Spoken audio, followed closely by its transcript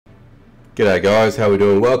G'day guys, how we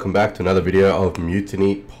doing? Welcome back to another video of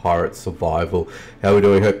Mutiny Pirate Survival. How we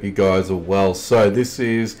doing? Hope you guys are well. So this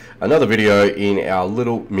is another video in our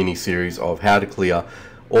little mini series of how to clear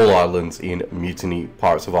all islands in Mutiny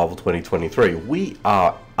Pirate Survival 2023. We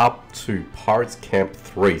are up to Pirates Camp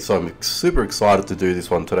 3, so I'm super excited to do this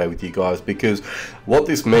one today with you guys, because what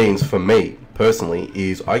this means for me personally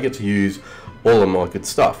is I get to use all of my good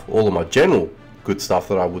stuff, all of my general good stuff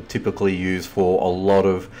that I would typically use for a lot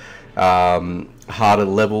of harder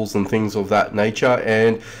levels and things of that nature.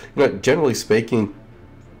 And generally speaking,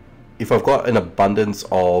 if I've got an abundance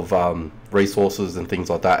of resources and things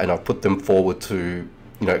like that, and I've put them forward to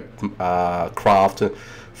craft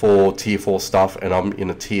for tier 4 stuff, and I'm in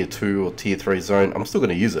a tier 2 or tier 3 zone, I'm still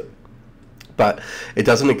going to use it. But it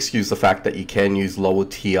doesn't excuse the fact that you can use lower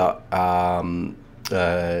tier items,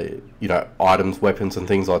 weapons and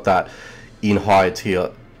things like that in higher tier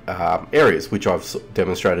areas, which I've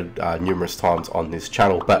demonstrated numerous times on this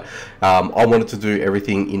channel. But I wanted to do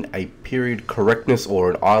everything in a period correctness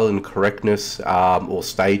or an island correctness or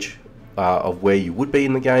stage of where you would be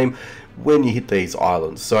in the game when you hit these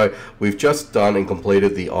islands. So we've just done and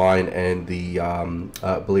completed the Iron and the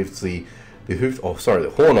I believe it's the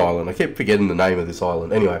Horn Island. I keep forgetting the name of this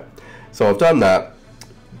island. Anyway, so I've done that,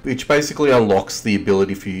 which basically unlocks the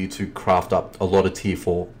ability for you to craft up a lot of tier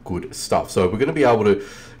 4 good stuff. So we're going to be able to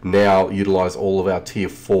now utilize all of our tier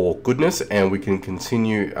 4 goodness, and we can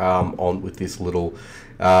continue on with this little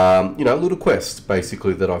little quest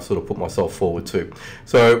basically that I've sort of put myself forward to.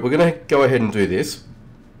 So we're going to go ahead and do this.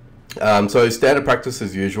 So standard practice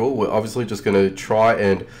as usual, we're obviously just going to try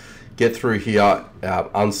and get through here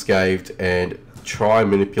unscathed and try and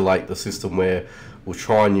manipulate the system where we'll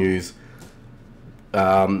try and use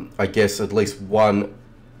I guess at least one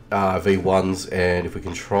V1s, and if we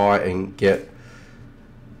can try and get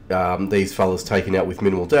these fellas taken out with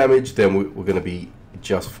minimal damage, then we're going to be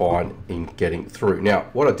just fine in getting through. Now,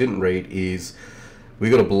 what I didn't read is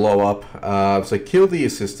we're going to blow up, so kill the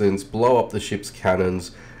assistants, blow up the ship's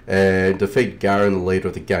cannons, and defeat Garen, the leader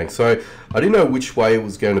of the gang. So I didn't know which way it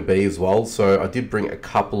was going to be as well, so I did bring a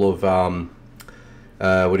couple of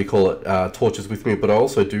torches with me, but I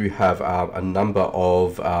also do have a number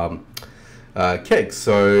of kegs,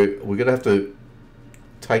 so we're gonna have to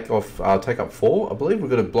take up 4. I believe we're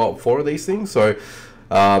gonna blow up 4 of these things. So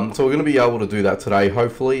we're gonna be able to do that today,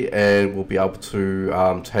 hopefully, and we'll be able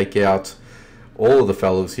to take out all of the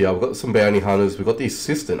fellows here. We've got some bounty hunters, we've got the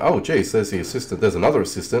assistant. Oh geez, there's the assistant. There's another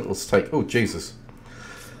assistant. Let's take, oh Jesus.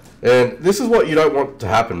 And this is what you don't want to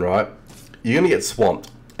happen, right? You're gonna get swamped,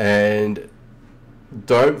 and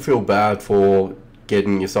don't feel bad for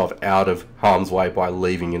getting yourself out of harm's way by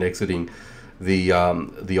leaving and exiting the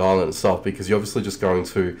island itself, because you're obviously just going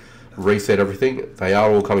to reset everything. They are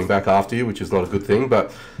all coming back after you, which is not a good thing,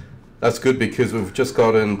 but that's good because we've just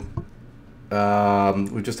gotten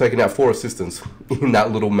we've just taken out 4 assistants in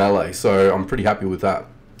that little melee, so I'm pretty happy with that.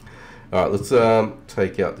 Alright, let's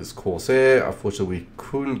take out this Corsair. Unfortunately we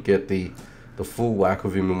couldn't get the full whack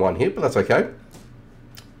of him in one hit, but that's okay.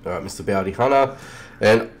 Alright, Mr. Bounty Hunter.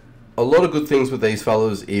 And a lot of good things with these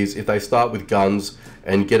fellas is if they start with guns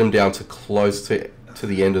and get them down to close to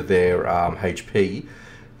the end of their HP,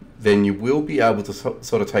 then you will be able to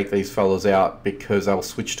sort of take these fellas out, because they'll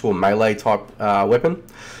switch to a melee type weapon,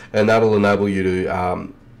 and that'll enable you to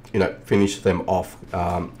finish them off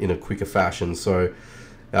in a quicker fashion. So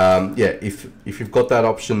yeah, if you've got that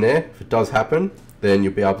option there, if it does happen, then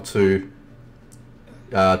you'll be able to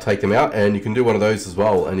take them out, and you can do one of those as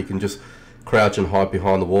well, and you can just crouch and hide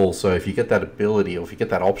behind the wall. So if you get that ability, or if you get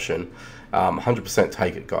that option, 100%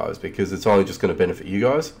 take it, guys, because it's only just going to benefit you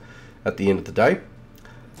guys at the end of the day.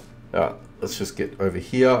 Let's just get over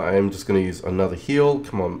here. I am just going to use another heal.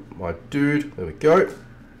 Come on, my dude. There we go.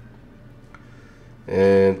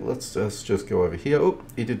 And let's just go over here. Oh,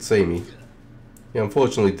 he did see me. Yeah,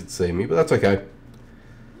 unfortunately he did see me, but that's okay.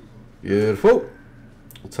 Beautiful.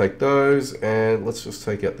 We'll take those, and let's just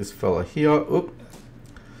take out this fella here. Oop.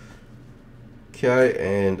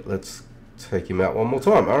 Okay, and let's take him out one more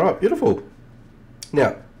time. Alright, beautiful.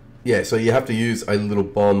 Now, yeah, so you have to use a little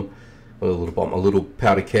bomb, a little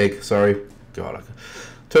powder keg, sorry. God,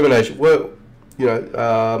 termination. Well,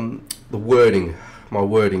 the wording, my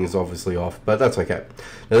wording is obviously off, but that's okay.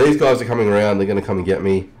 Now these guys are coming around, they're going to come and get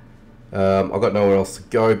me. I've got nowhere else to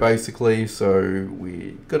go, basically, so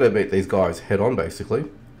we got to meet these guys head on, basically.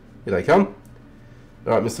 Here they come.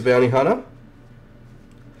 Alright, Mr. Bounty Hunter.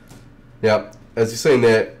 Now, as you've seen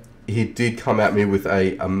there, he did come at me with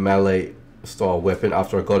a melee style weapon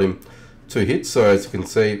after I got him 2 hits. So as you can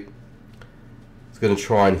see, he's going to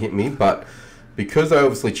try and hit me, but because they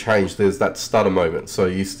obviously changed, there's that stutter moment, so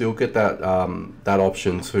you still get that that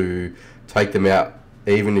option to take them out,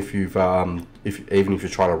 even if you've even if you're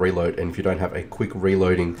trying to reload and if you don't have a quick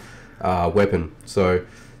reloading weapon. So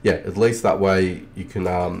yeah, at least that way you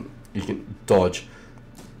can dodge,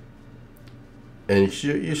 and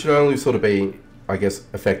you should only sort of be, I guess,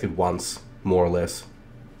 affected once, more or less.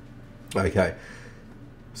 Okay.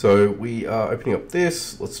 So we are opening up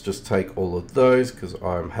this. Let's just take all of those because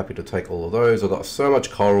I'm happy to take all of those. I've got so much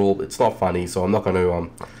coral, it's not funny, so I'm not going to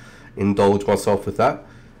indulge myself with that.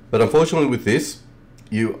 But unfortunately with this,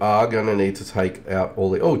 you are going to need to take out all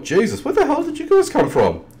the... Oh Jesus, where the hell did you guys come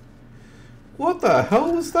from? What the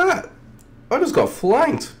hell was that? I just got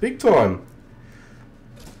flanked, big time.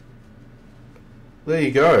 There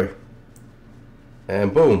you go.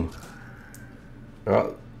 And boom.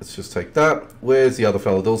 Alright. Let's just take that. Where's the other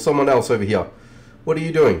fella? There was someone else over here. What are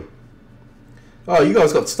you doing? Oh, you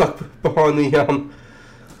guys got stuck behind the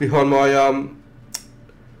behind my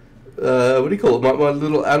what do you call it? My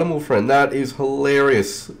little animal friend. That is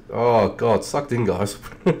hilarious. Oh God, sucked in, guys.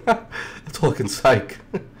 That's all I can say.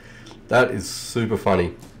 That is super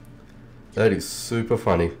funny. That is super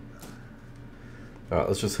funny. Alright,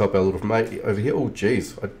 let's just help our little mate over here. Oh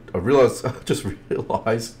jeez, I realized. I just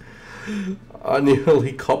realized. I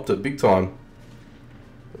nearly copped it big time.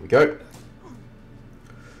 There we go.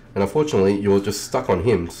 And unfortunately, you're just stuck on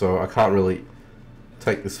him, so I can't really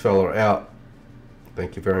take this fella out.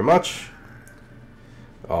 Thank you very much.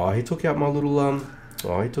 Oh, he took out my little,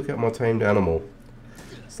 oh, he took out my tamed animal.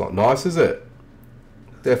 It's not nice, is it?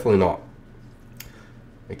 Definitely not.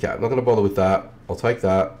 Okay, I'm not going to bother with that. I'll take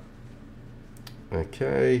that.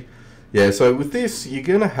 Okay. Yeah, so with this, you're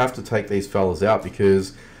going to have to take these fellas out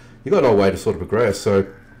because you got no way to sort of progress. So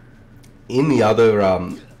in the other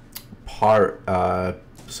pirate's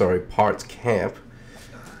camp,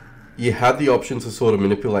 you had the option to sort of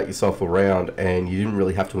manipulate yourself around, and you didn't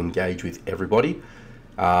really have to engage with everybody.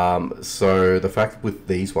 So the fact with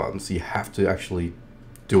these ones, you have to actually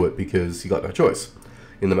do it because you got no choice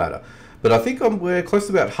in the matter. But I think we're close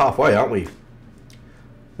to about halfway, aren't we?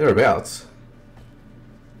 Thereabouts.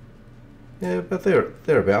 Yeah, about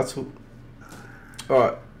thereabouts. All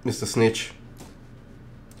right. Mr. Snitch.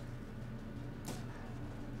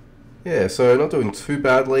 Yeah, so not doing too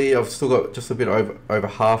badly. I've still got just a bit over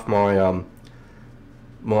half my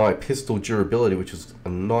my pistol durability, which is a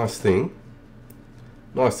nice thing.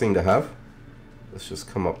 Nice thing to have. Let's just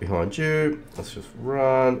come up behind you. Let's just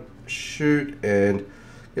run, shoot, and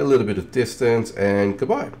get a little bit of distance, and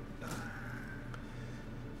goodbye.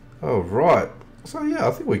 All right. So yeah, I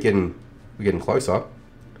think we're getting closer.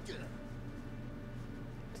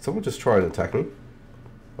 Someone just try and attack me?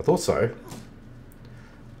 I thought so.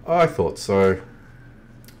 I thought so.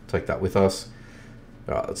 Take that with us.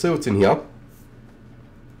 Alright, let's see what's in here.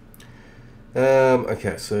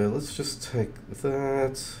 Okay, so let's just take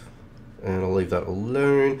that. And I'll leave that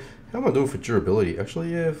alone. How am I doing for durability?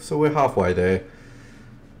 Actually, yeah, so we're halfway there.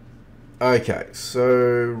 Okay,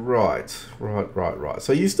 so right.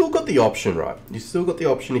 So you still got the option, right? You still got the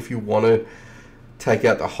option if you want to take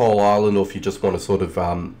out the whole island, or if you just want to sort of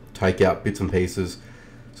take out bits and pieces.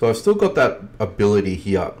 So I've still got that ability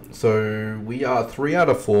here. So we are 3 out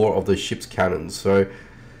of 4 of the ship's cannons. So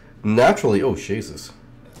naturally, oh Jesus,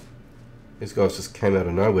 these guys just came out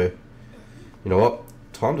of nowhere. You know what?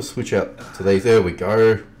 Time to switch out to these. There we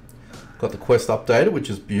go. Got the quest updated,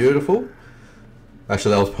 which is beautiful.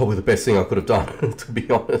 Actually, that was probably the best thing I could have done, to be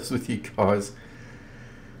honest with you guys.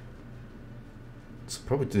 Let's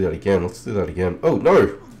probably do that again. Let's do that again. Oh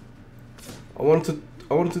no! I wanted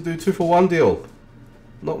to do 2 for 1 deal,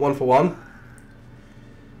 not 1 for 1.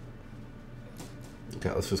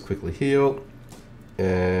 Okay, let's just quickly heal,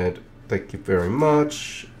 and thank you very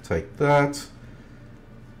much. Take that,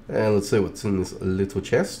 and let's see what's in this little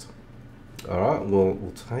chest. All right, well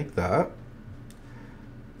we'll take that.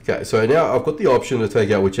 Okay, so now I've got the option to take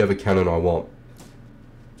out whichever cannon I want.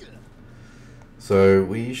 So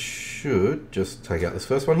we should just take out this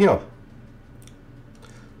first one here.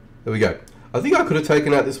 There we go. I think I could have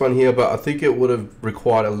taken out this one here, but I think it would have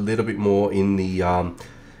required a little bit more in the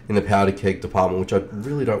powder keg department, which I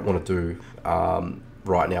really don't want to do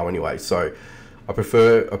right now anyway. So I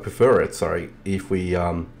prefer it. Sorry, if we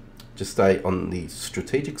just stay on the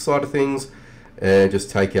strategic side of things and just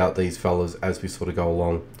take out these fellas as we sort of go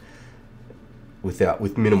along,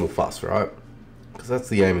 with minimal fuss, right? Because that's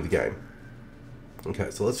the aim of the game. Okay,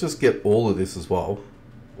 so let's just get all of this as well.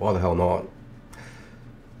 Why the hell not?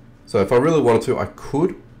 So if I really wanted to, I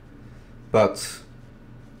could, but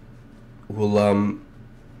we'll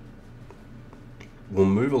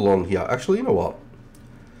move along here. Actually, you know what?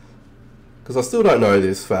 because I still don't know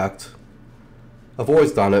this fact. I've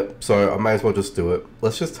always done it, so I may as well just do it.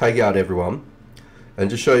 Let's just take out everyone and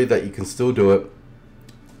just show you that you can still do it.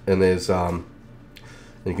 And there's and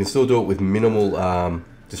you can still do it with minimal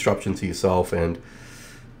disruption to yourself, and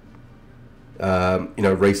you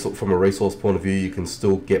know, from a resource point of view, you can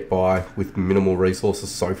still get by with minimal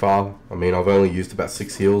resources so far. I mean, I've only used about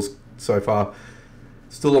 6 heals so far.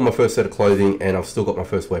 Still on my first set of clothing, and I've still got my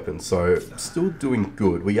first weapon, so still doing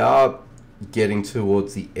good. We are getting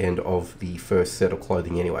towards the end of the first set of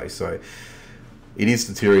clothing anyway, so it is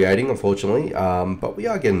deteriorating, unfortunately, but we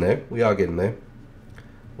are getting there. We are getting there.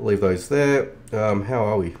 We'll leave those there. How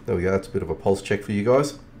are we? There we go. That's a bit of a pulse check for you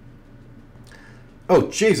guys. Oh,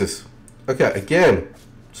 Jesus. Okay, again,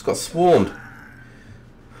 just got swarmed.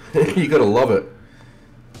 You gotta love it.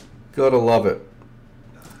 Gotta love it.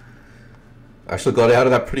 Actually got out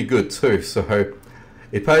of that pretty good too, so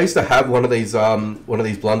it pays to have one of these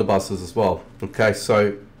blunderbusses as well. Okay,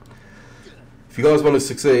 so if you guys want to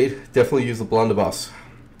succeed, definitely use the blunderbuss.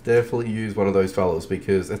 Definitely use one of those fellas,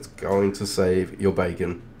 because it's going to save your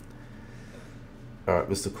bacon. Alright,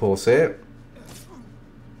 Mr. Corsair.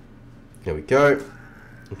 There we go.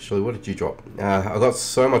 Actually, what did you drop? I got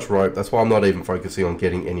so much rope. That's why I'm not even focusing on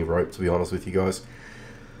getting any rope, to be honest with you guys.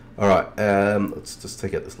 Alright, let's just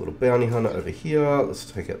take out this little bounty hunter over here. Let's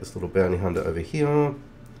take out this little bounty hunter over here.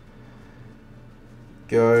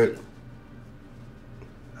 Go.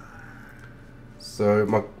 So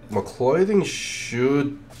my clothing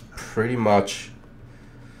should pretty much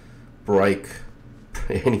break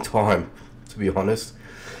anytime, to be honest.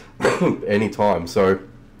 Anytime. So,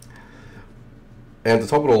 and to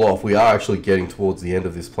top it all off, we are actually getting towards the end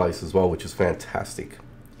of this place as well, which is fantastic.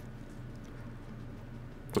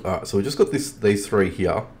 Alright, so we just got these three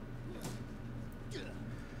here. Okay,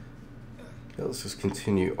 let's just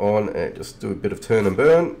continue on and just do a bit of turn and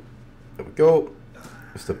burn. There we go.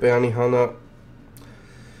 Just a bounty hunter.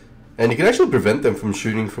 And you can actually prevent them from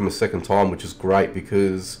shooting from a second time, which is great,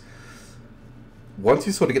 because once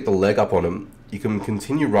you sort of get the leg up on them, you can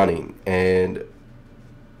continue running and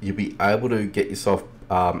you'll be able to get yourself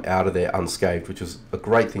out of there unscathed, which is a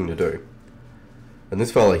great thing to do. And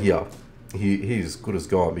this fella here, he's good as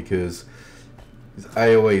gone, because his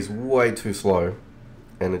AoE is way too slow,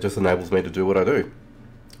 and it just enables me to do what I do,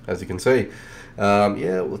 as you can see.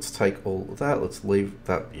 Yeah, let's take all of that. Let's leave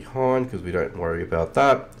that behind, because we don't worry about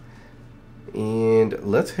that. And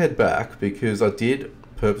let's head back, because I did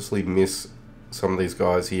purposely miss some of these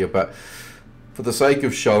guys here, but for the sake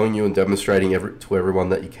of showing you and demonstrating to everyone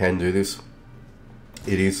that you can do this,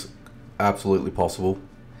 it is absolutely possible.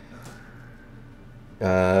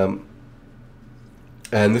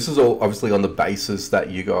 And this is all obviously on the basis that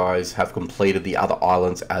you guys have completed the other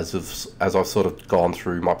islands as I've sort of gone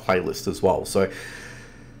through my playlist as well. So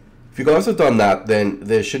if you guys have done that, then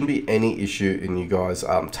there shouldn't be any issue in you guys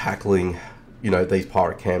tackling, you know, these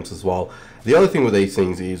pirate camps as well. The other thing with these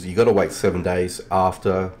things is you got to wait 7 days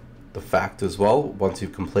after the fact as well, once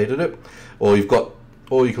you've completed it, or you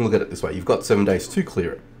can look at it this way: you've got 7 days to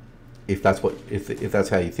clear it, if that's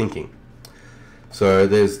how you're thinking. So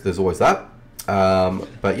there's always that.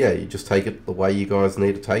 But yeah, you just take it the way you guys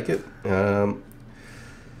need to take it.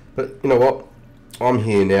 But you know what? I'm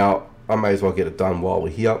here now. I may as well get it done while we're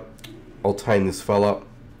here. I'll tame this fella,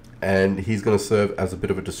 and he's going to serve as a bit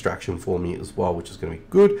of a distraction for me as well, which is going to be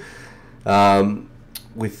good.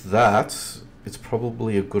 With that, it's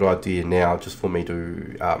probably a good idea now just for me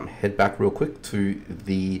to head back real quick to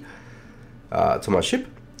my ship,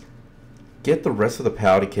 get the rest of the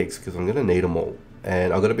powder kegs, because I'm going to need them all,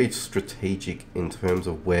 and I'm going to be strategic in terms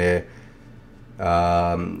of where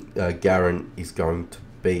Garen is going to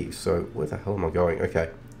be. So where the hell am I going?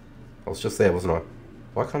 Okay, I was just there, wasn't I?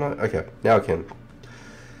 Why can't I? Okay, now I can.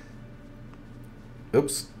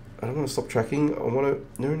 Oops, I don't want to stop tracking. I want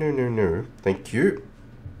to... No. Thank you.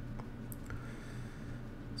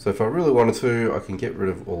 So if I really wanted to, I can get rid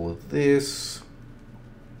of all of this.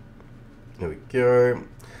 There we go.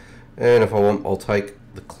 And if I want, I'll take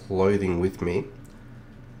the clothing with me.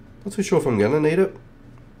 Not too sure if I'm going to need it,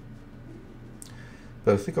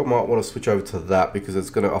 but I think I might want to switch over to that, because it's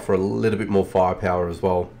going to offer a little bit more firepower as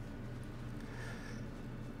well.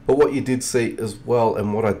 But what you did see as well,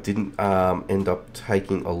 and what I didn't end up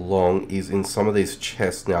taking along, is in some of these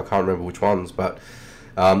chests, now I can't remember which ones, but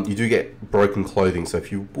you do get broken clothing. So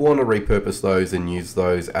if you want to repurpose those and use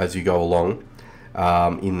those as you go along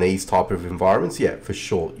in these type of environments, yeah, for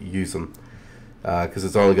sure, use them, because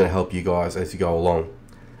it's only going to help you guys as you go along.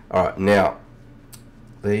 Alright, now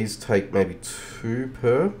these take maybe 2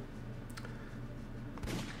 per,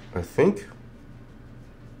 I think.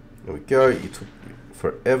 There we go. You took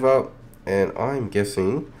forever. and I'm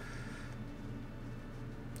guessing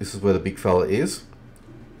this is where the big fella is.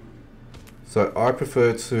 So I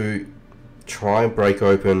prefer to try and break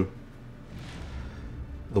open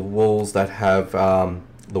the walls that have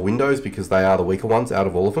the windows, because they are the weaker ones out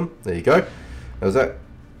of all of them. There you go. How's that?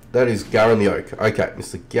 That is Garen the Oak. Okay,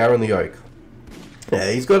 Mr. Garen the Oak.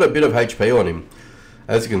 Yeah, he's got a bit of HP on him.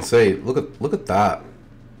 As you can see, look at that.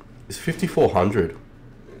 It's 5,400.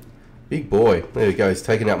 Big boy. There you go. He's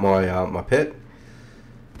taking out my my pet.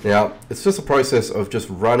 Now it's just a process of just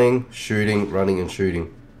running, shooting, running, and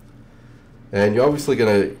shooting. And you're obviously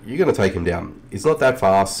gonna take him down. He's not that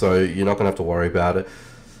fast, so you're not gonna have to worry about it.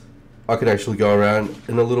 I could actually go around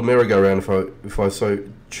in a little merry-go-round if I so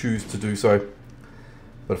choose to do so.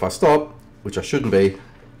 But if I stop, which I shouldn't be,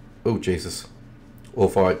 oh Jesus, or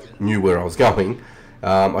if I knew where I was going,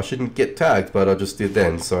 I shouldn't get tagged, but I just did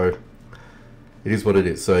then. So it is what it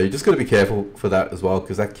is. So you just got to be careful for that as well,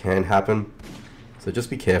 because that can happen. So just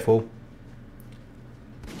be careful.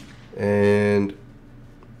 And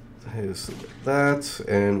there's that,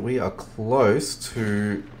 and we are close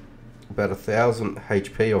to about 1,000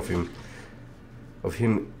 HP of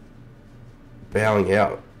him bowing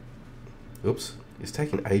out. Oops, it's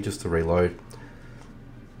taking ages to reload.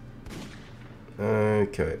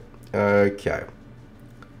 Okay,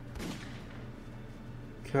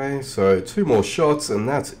 so 2 more shots and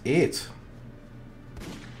that's it.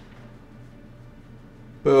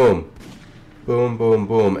 Boom, boom, boom,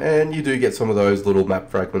 boom. And you do get some of those little map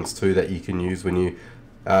fragments too that you can use when you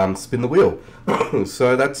spin the wheel.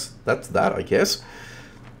 So that's that, I guess.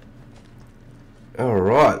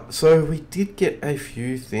 Alright, so we did get a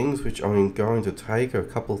few things which I'm going to take. A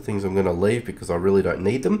couple of things I'm going to leave because I really don't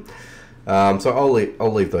need them. So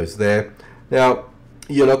I'll leave those there. Now,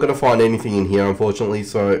 you're not going to find anything in here, unfortunately,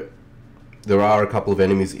 so there are a couple of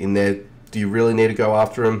enemies in there. Do you really need to go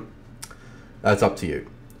after them? That's up to you.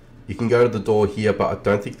 You can go to the door here, but I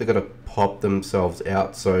don't think they're going to pop themselves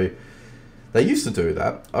out. So they used to do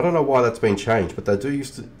that. I don't know why that's been changed, but they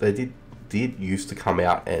did used to come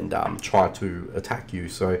out and try to attack you.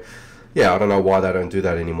 So yeah, I don't know why they don't do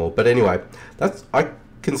that anymore. But anyway, I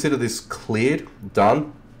consider this cleared,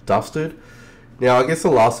 done, dusted. Now I guess the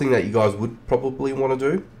last thing that you guys would probably want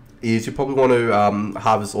to do is you probably want to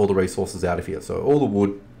harvest all the resources out of here. So all the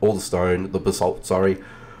wood, all the stone, the basalt, sorry,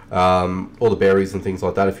 all the berries and things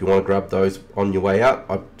like that. If you want to grab those on your way out,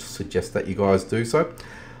 I suggest that you guys do so.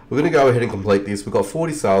 We're going to go ahead and complete this. We've got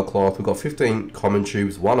 40 sailcloth, we've got 15 common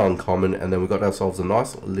tubes, 1 uncommon, and then we've got ourselves a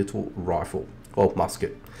nice little rifle, or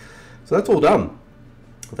musket. So that's all done.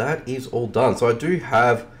 That is all done. So I do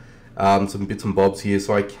have some bits and bobs here,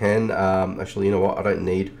 so I can, actually, you know what, I don't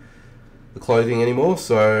need the clothing anymore,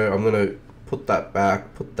 so I'm going to put that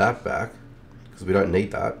back, because we don't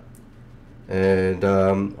need that. And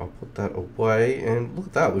I'll put that away, and look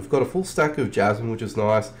at that, we've got a full stack of jasmine, which is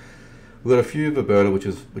nice. We've got a few viburnum, which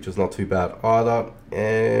is not too bad either.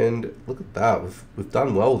 And look at that, we've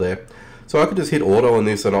done well there. So I could just hit auto on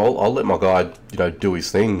this, and I'll let my guy, you know, do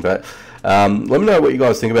his thing. But let me know what you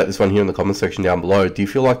guys think about this one here in the comment section down below. Do you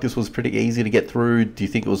feel like this was pretty easy to get through? Do you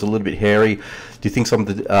think it was a little bit hairy? Do you think some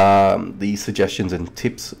of the suggestions and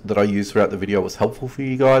tips that I used throughout the video was helpful for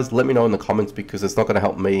you guys? Let me know in the comments, because it's not going to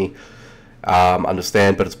help me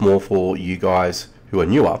understand, but it's more for you guys who are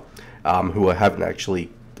newer, who haven't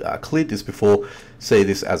actually cleared this before. See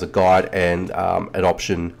this as a guide and an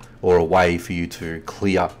option or a way for you to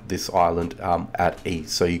clear this island at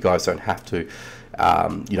ease, so you guys don't have to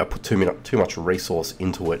you know, put too much resource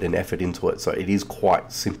into it and effort into it. So it is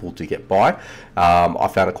quite simple to get by. I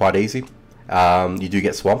found it quite easy. You do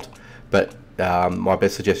get swamped, but my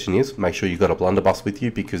best suggestion is make sure you've got a blunderbuss with you,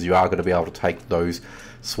 because you are going to be able to take those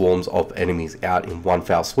swarms of enemies out in one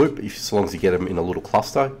foul swoop. As long as you get them in a little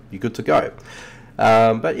cluster, you're good to go.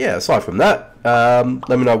 But yeah, aside from that,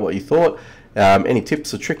 let me know what you thought. Any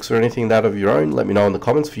tips or tricks or anything that of your own, let me know in the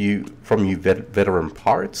comments from you veteran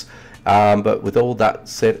pirates. But with all that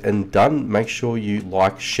said and done, make sure you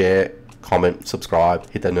like, share, comment, subscribe,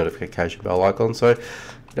 hit that notification bell icon so you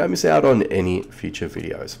don't miss out on any future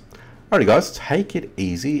videos. Alrighty guys, take it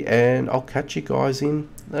easy, and I'll catch you guys in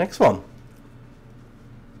the next one.